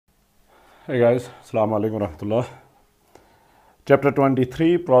Hey guys, Assalamu alaikum warahmatullah. Chapter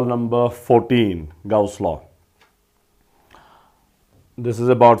 23, problem number 14, Gauss law. This is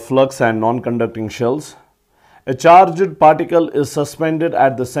about flux and non-conducting shells. A charged particle is suspended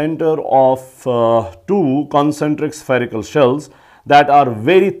at the center of two concentric spherical shells that are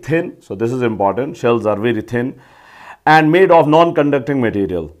very thin. So this is important. Shells are very thin and made of non-conducting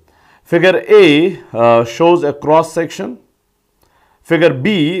material. Figure A shows a cross section. Figure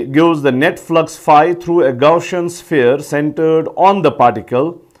B gives the net flux phi through a Gaussian sphere centered on the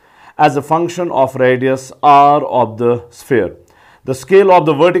particle as a function of radius r of the sphere. The scale of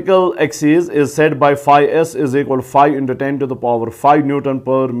the vertical axis is set by phi s is equal to phi into 10 to the power 5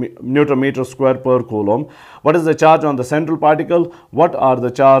 Newton meter square per coulomb. What is the charge on the central particle? What are the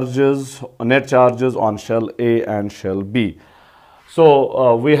charges, net charges on shell A and shell B?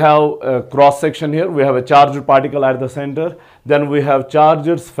 So we have a cross section here. We have a charged particle at the center. Then we have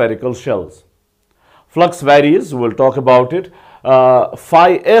charged spherical shells. Flux varies. We'll talk about it.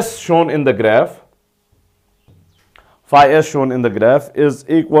 Phi s shown in the graph. Phi s shown in the graph is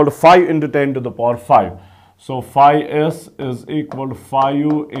equal to 5 into 10 to the power 5. So phi s is equal to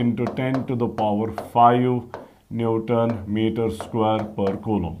 5 into 10 to the power 5 Newton meter square per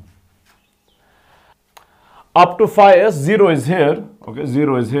coulomb. Up to phi s, 0 is here. Okay,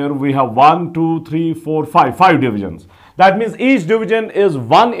 0 is here. We have 1, 2, 3, 4, 5. 5 divisions. That means each division is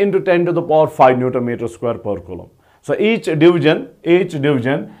 1 into 10 to the power 5 Newton meter square per coulomb. So each division,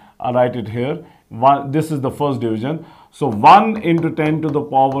 I'll write it here. This is the first division. So 1 into 10 to the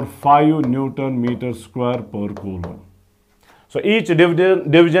power 5 Newton meter square per coulomb. So each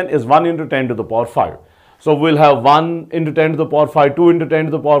division is 1 into 10 to the power 5. So we'll have 1 into 10 to the power 5, 2 into 10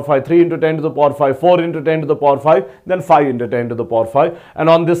 to the power 5, 3 into 10 to the power 5, 4 into 10 to the power 5, then 5 into 10 to the power 5. And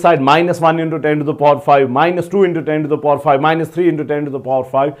on this side, minus 1 into 10 to the power 5, minus 2 into 10 to the power 5, minus 3 into 10 to the power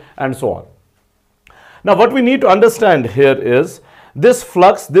 5, and so on. Now, what we need to understand here is this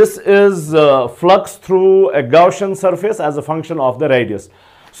flux, this is flux through a Gaussian surface as a function of the radius.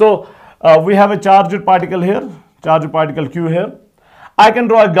 So we have a charged particle here, charged particle Q here. I can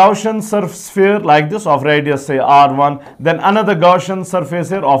draw a Gaussian sphere like this of radius say R1, then another Gaussian surface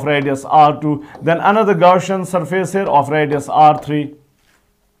here of radius R2, then another Gaussian surface here of radius R3.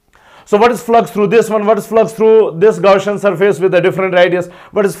 So what is flux through this one? What is flux through this Gaussian surface with a different radius?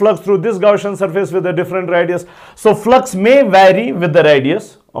 What is flux through this Gaussian surface with a different radius? So flux may vary with the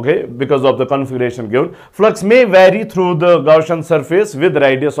radius, okay, because of the configuration given. Flux may vary through the Gaussian surface with the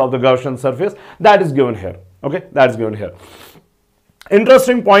radius of the Gaussian surface. That is given here, okay, that is given here.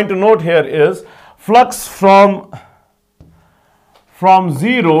 Interesting point to note here is flux from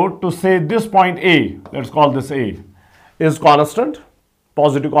 0 to say this point A, let's call this A, is constant,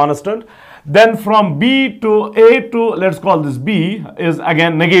 positive constant. Then from B to A to, let's call this B, is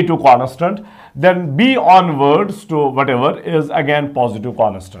again negative constant. Then B onwards to whatever is again positive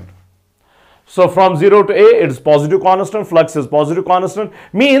constant. So from 0 to A, it is positive constant, flux is positive constant.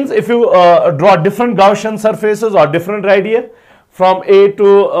 Means if you draw different Gaussian surfaces or different radii, from A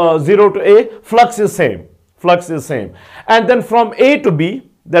to 0 to A, flux is same. Flux is same. And then from A to B,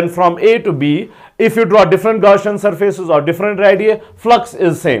 if you draw different Gaussian surfaces or different radii, flux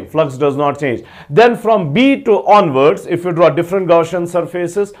is same. Flux does not change. Then from B to onwards, if you draw different Gaussian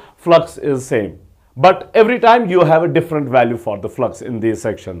surfaces, flux is same. But every time you have a different value for the flux in these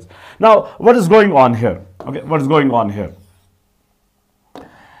sections. Now, what is going on here? Okay, what is going on here?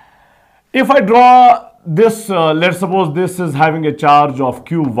 If I draw this, let's suppose this is having a charge of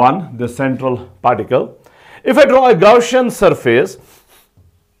Q1, the central particle. If I draw a Gaussian surface,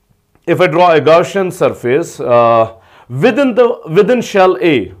 within shell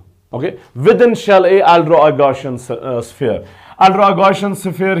A, okay, within shell A, I'll draw a Gaussian sphere. I'll draw a Gaussian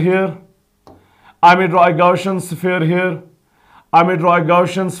sphere here. I may draw a Gaussian sphere here. I may draw a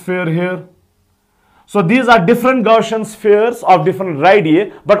Gaussian sphere here. So these are different Gaussian spheres of different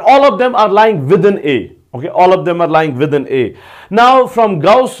radii, but all of them are lying within A. Okay, all of them are lying within A. Now from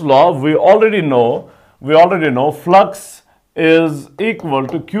Gauss law, we already know flux is equal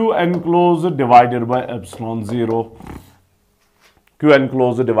to Q enclosed divided by epsilon 0. Q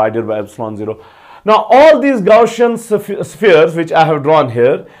enclosed divided by epsilon 0. Now all these Gaussian spheres which I have drawn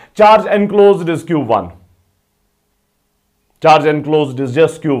here, charge enclosed is Q1. Charge enclosed is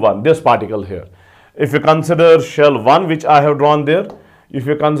just Q1, this particle here. If you consider shell 1 which I have drawn there, if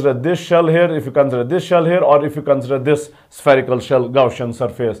you consider this shell here, if you consider this shell here, or if you consider this spherical shell Gaussian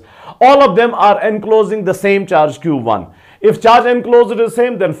surface, all of them are enclosing the same charge Q1. If charge enclosed is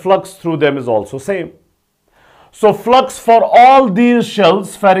same, then flux through them is also same. So flux for all these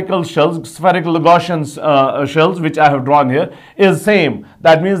shells, spherical Gaussian shells, which I have drawn here, is same.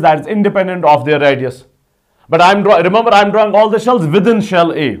 That means that it's independent of their radius. But remember, I'm drawing all the shells within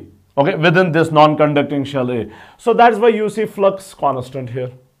shell A, okay, within this non-conducting shell A. So that's why you see flux constant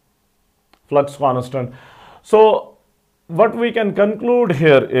here, flux constant. So what we can conclude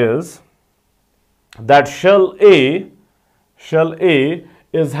here is that shell A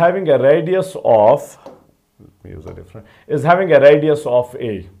is having a radius of, let me use a different, is having a radius of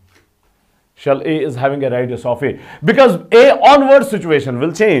A. Shell A is having a radius of A, because A onward situation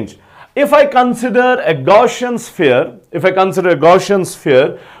will change. If I consider a Gaussian sphere,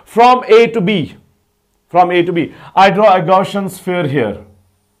 from A to B, I draw a Gaussian sphere here.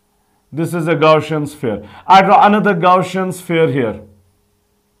 This is a Gaussian sphere. I draw another Gaussian sphere here.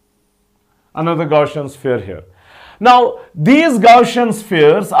 Another Gaussian sphere here. Now, these Gaussian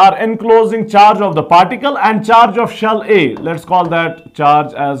spheres are enclosing charge of the particle and charge of shell A. Let's call that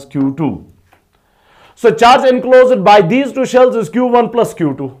charge as Q2. So, charge enclosed by these two shells is Q1 plus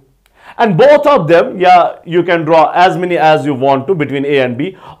Q2. And both of them, yeah, you can draw as many as you want to between A and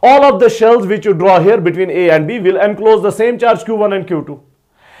B. All of the shells which you draw here between A and B will enclose the same charge Q1 and Q2.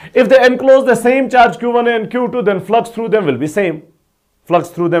 If they enclose the same charge Q1 and Q2, then flux through them will be same. Flux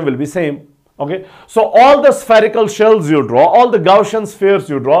through them will be same. Okay. So all the spherical shells you draw, all the Gaussian spheres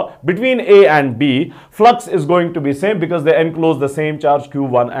you draw between A and B, flux is going to be same because they enclose the same charge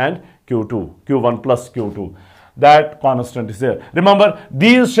Q1 and Q2. Q1 plus Q2. That constant is here. Remember,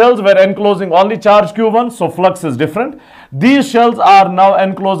 these shells were enclosing only charge Q1, so flux is different. These shells are now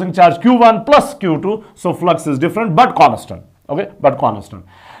enclosing charge Q1 plus Q2, so flux is different but constant. Okay, but constant.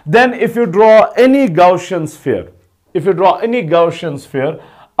 Then if you draw any Gaussian sphere,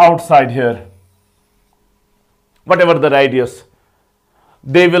 outside here, whatever the radius,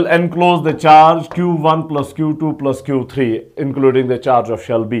 they will enclose the charge Q1 plus Q2 plus Q3, including the charge of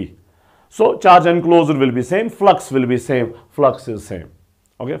shell B. So charge enclosure will be same, flux will be same, flux is same.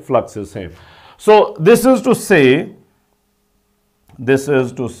 Okay, flux is same. So this is to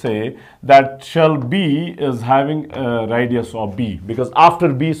say that shell B is having a radius of B, because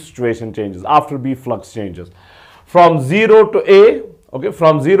after B situation changes, after B flux changes. From 0 to A, okay,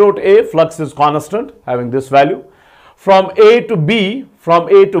 from 0 to A flux is constant, having this value. From A to B,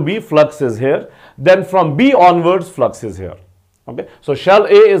 flux is here. Then from B onwards, flux is here. Okay, so shell A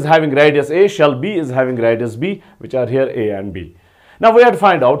is having radius A, shell B is having radius B, which are here A and B. Now we have to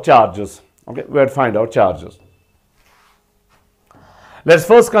find out charges. Okay, we have to find out charges. Let's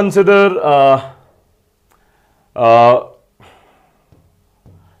first consider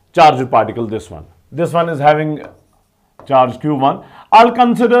charged particle, this one. This one is having charge Q1. I'll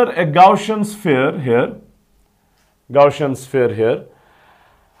consider a Gaussian sphere here,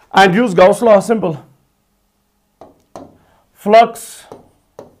 and use Gauss' law, simple. Flux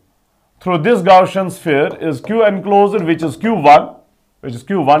through this Gaussian sphere is Q enclosed, which is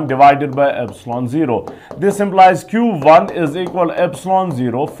Q1 divided by epsilon 0. This implies Q1 is equal to epsilon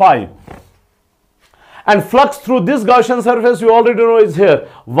 0 phi. And flux through this Gaussian surface, you already know, is here.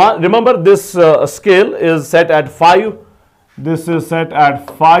 Remember, this scale is set at 5. This is set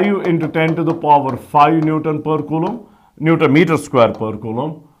at 5 into 10 to the power 5 Newton per coulomb, Newton meter square per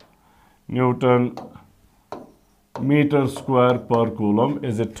coulomb, Newton meter square per coulomb.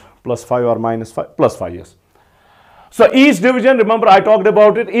 Is it plus 5 or minus 5? Plus 5, yes. So each division, remember I talked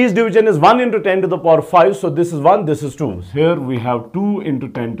about it, each division is 1 into 10 to the power 5. So this is 1, this is 2. Here we have 2 into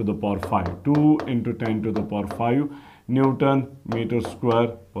 10 to the power 5. 2 into 10 to the power 5 Newton meter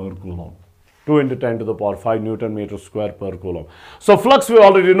square per coulomb. 2 into 10 to the power 5 Newton meter square per coulomb. So flux we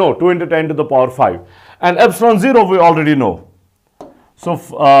already know, 2 into 10 to the power 5. And epsilon 0 we already know. So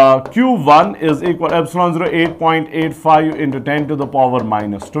Q1 is equal to epsilon 0 8.85 into 10 to the power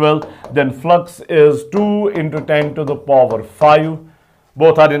minus 12. Then flux is 2 into 10 to the power 5.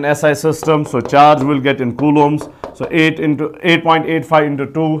 Both are in SI system, so charge will get in coulombs. So 8.85 into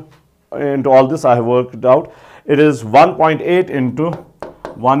 2 into all this I have worked it out. It is 1.8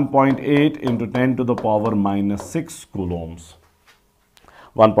 into 10 to the power minus 6 coulombs.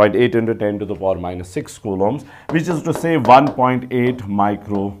 1.8 into 10 to the power minus 6 coulombs, which is to say 1.8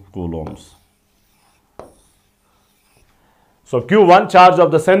 microcoulombs. So Q1, charge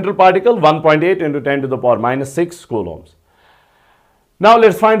of the central particle, 1.8 into 10 to the power minus 6 coulombs. Now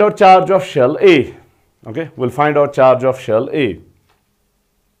let's find out charge of shell A. Okay, we'll find out charge of shell A.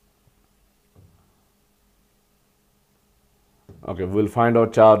 Okay, we'll find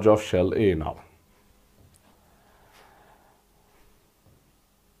out charge of shell A now.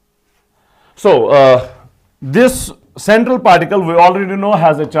 So this central particle we already know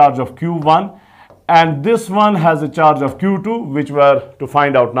has a charge of Q1, and this one has a charge of Q2, which we are to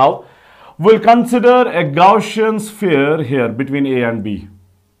find out now. We'll consider a Gaussian sphere here between A and B.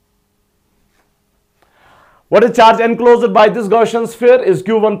 What is charge enclosed by this Gaussian sphere is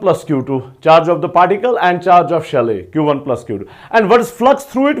Q1 plus Q2, charge of the particle and charge of shell A, Q1 plus Q2. And what is flux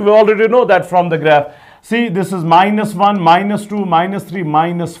through it? We already know that from the graph. See, this is -1, -2, -3,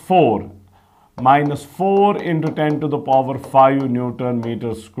 -4. -4 into 10 to the power 5 Newton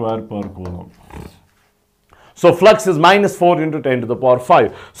meter square per coulomb. So flux is -4 into 10 to the power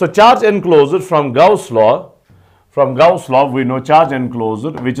 5. So charge enclosure from Gauss' law, we know charge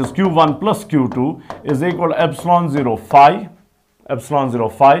enclosure, which is Q1 plus Q2, is equal to epsilon 0 phi. Epsilon 0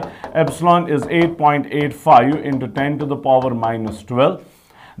 phi. Epsilon is 8.85 into 10 to the power -12.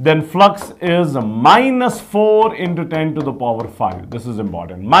 Then flux is -4 into 10 to the power 5. This is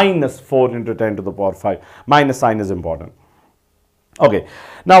important. -4 into 10 to the power 5. Minus sign is important. Okay.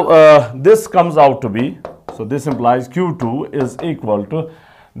 Now, this comes out to be, so this implies Q2 is equal to,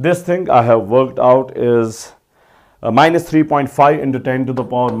 this thing I have worked out is -3.5 into 10 to the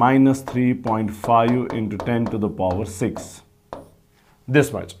power -3.5 into 10 to the power 6.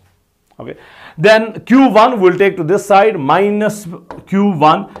 This much. Okay. Then Q1 will take to this side minus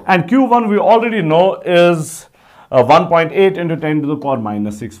Q1, and Q1 we already know is 1.8 into 10 to the power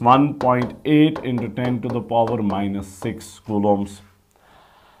 -6. 1.8 into 10 to the power -6 coulombs.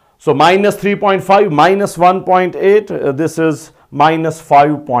 So -3.5 minus 1.8, this is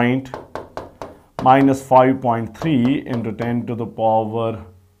 -5.3 into 10 to the power,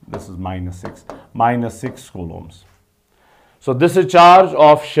 this is -6 coulombs. So this is charge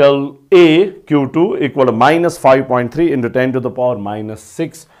of shell A, Q2, equal to -5.3 into 10 to the power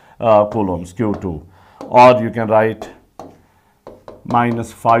 -6 coulombs, Q2. Or you can write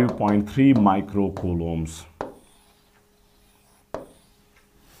 -5.3 microcoulombs.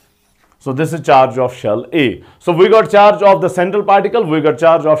 So this is charge of shell A. So we got charge of the central particle, we got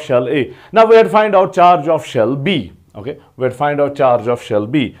charge of shell A. Now we have to find out charge of shell B. Okay, we have to find out charge of shell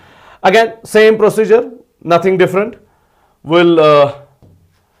B. Again, same procedure, nothing different. We'll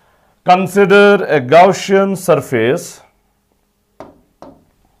consider a Gaussian surface.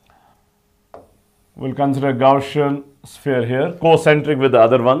 We'll consider a Gaussian sphere here, concentric with the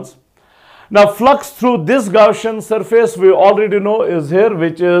other ones. Now flux through this Gaussian surface we already know is here,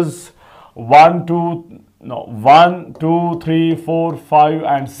 which is 1, 2, 3, 4, 5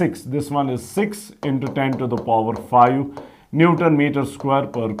 and 6. This one is 6 into 10 to the power 5 Newton meter square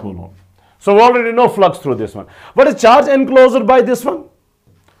per coulomb. So we already know flux through this one. What is charge enclosed by this one?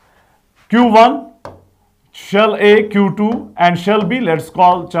 Q1, shell A, Q2 and shell B, let's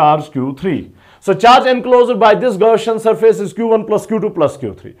call charge Q3. So charge enclosed by this Gaussian surface is Q1 plus Q2 plus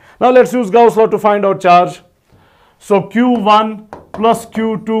Q3. Now let's use Gauss' law to find out charge. So Q1 plus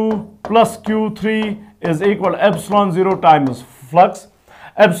Q2 plus Q3 is equal to epsilon 0 times flux.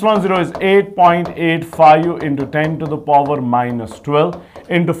 Epsilon 0 is 8.85 into 10 to the power -12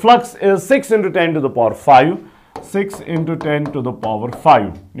 into flux is 6 into 10 to the power 5. 6 into 10 to the power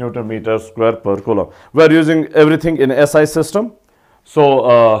 5 Newton meter square per coulomb. We are using everything in SI system. So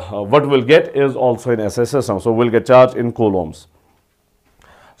what we'll get is also in SI system. So we'll get charge in coulombs.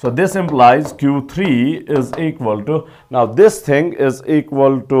 So this implies Q3 is equal to, now this thing is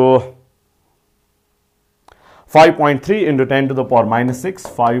equal to 5.3 into 10 to the power -6.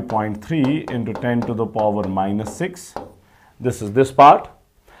 5.3 into 10 to the power -6. This is this part.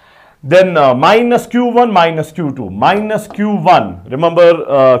 Then minus Q1 minus Q2. Minus Q1. Remember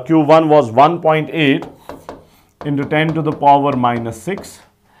Q1 was 1.8 into 10 to the power -6.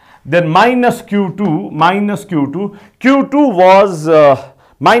 Then minus Q2. Minus Q2. Q2 was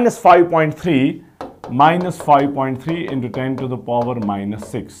minus 5.3. Minus 5.3 into 10 to the power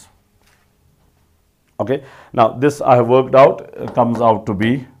 -6. Okay. Now this I have worked out. Comes out to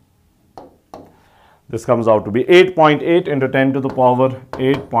be. This comes out to be 8.8 into 10 to the power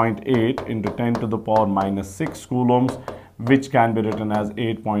 8.8 into 10 to the power -6 coulombs, which can be written as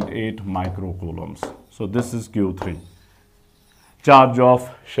 8.8 microcoulombs. So this is Q3. Charge of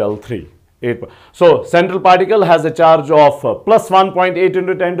shell 3. 8. So central particle has a charge of plus 1.8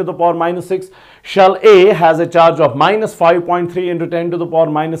 into 10 to the power -6. Shell A has a charge of minus 5.3 into 10 to the power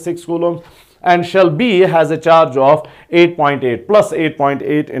 -6 coulombs. And shell B has a charge of 8.8 plus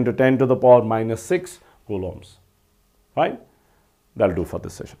 8.8 into 10 to the power -6 coulombs. Fine? That'll do for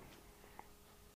this session.